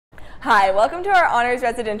Hi, welcome to our Honors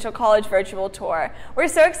Residential College virtual tour. We're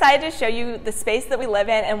so excited to show you the space that we live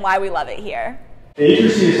in and why we love it here. The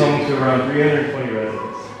HRC is home to around 320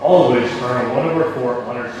 residents, all of which are on one of our 4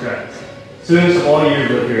 honors tracks. Students of all years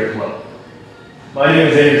live here as well. My name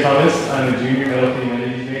is Andrew Thomas. I'm a junior medical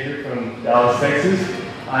humanities major from Dallas, Texas.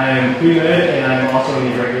 I am pre-med and I'm also in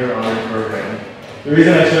the regular honors program. The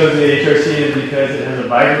reason I chose the HRC is because it has a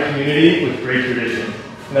vibrant community with great traditions,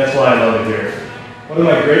 and that's why I love it here. One of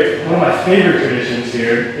my favorite traditions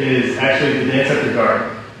here is actually the dance after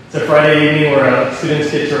guard. It's a Friday evening where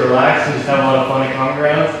students get to relax and just have a lot of fun at common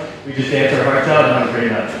grounds. We just dance our hearts out and have a great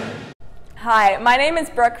night. Hi, my name is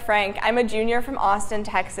Brooke Frank. I'm a junior from Austin,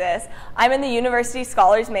 Texas. I'm in the University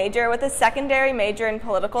Scholars major with a secondary major in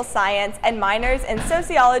political science and minors in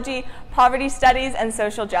sociology, poverty studies, and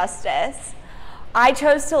social justice. I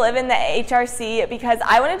chose to live in the HRC because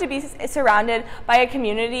I wanted to be surrounded by a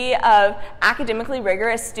community of academically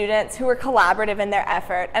rigorous students who were collaborative in their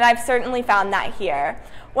effort, and I've certainly found that here.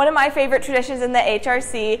 One of my favorite traditions in the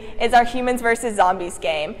HRC is our Humans versus Zombies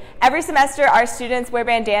game. Every semester, our students wear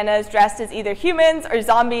bandanas dressed as either humans or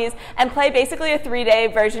zombies and play basically a 3-day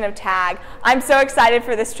version of tag. I'm so excited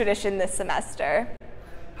for this tradition this semester.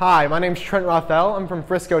 Hi, my name's Trent Rothell. I'm from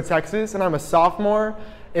Frisco, Texas, and I'm a sophomore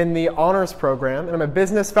in the honors program, and I'm a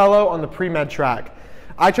business fellow on the pre-med track.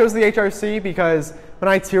 I chose the HRC because when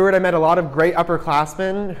I toured, I met a lot of great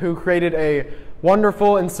upperclassmen who created a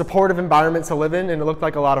wonderful and supportive environment to live in, and it looked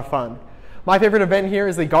like a lot of fun. My favorite event here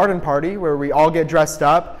is the garden party, where we all get dressed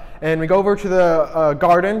up and we go over to the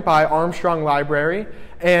garden by Armstrong Library,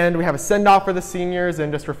 and we have a send-off for the seniors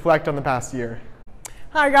and just reflect on the past year.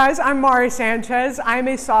 Hi guys, I'm Mari Sanchez. I'm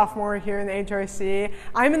a sophomore here in the HRC.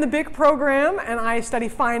 I'm in the BIC program and I study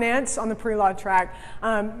finance on the pre-law track,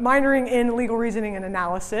 minoring in legal reasoning and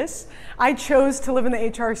analysis. I chose to live in the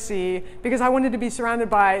HRC because I wanted to be surrounded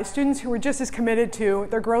by students who were just as committed to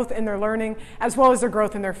their growth in their learning as well as their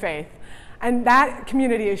growth in their faith. And that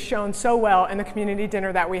community is shown so well in the community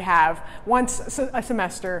dinner that we have once a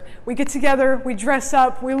semester. We get together, we dress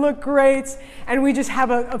up, we look great, and we just have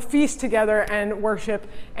a feast together and worship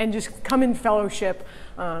and just come in fellowship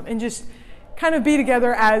and just kind of be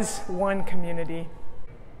together as one community.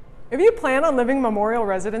 If you plan on living Memorial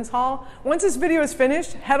Residence Hall, once this video is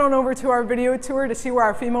finished, head on over to our video tour to see where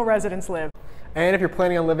our female residents live. And if you're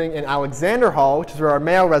planning on living in Alexander Hall, which is where our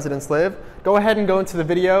male residents live, go ahead and go into the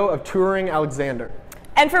video of touring Alexander.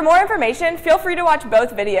 And for more information, feel free to watch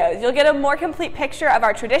both videos. You'll get a more complete picture of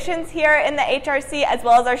our traditions here in the HRC as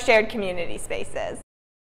well as our shared community spaces.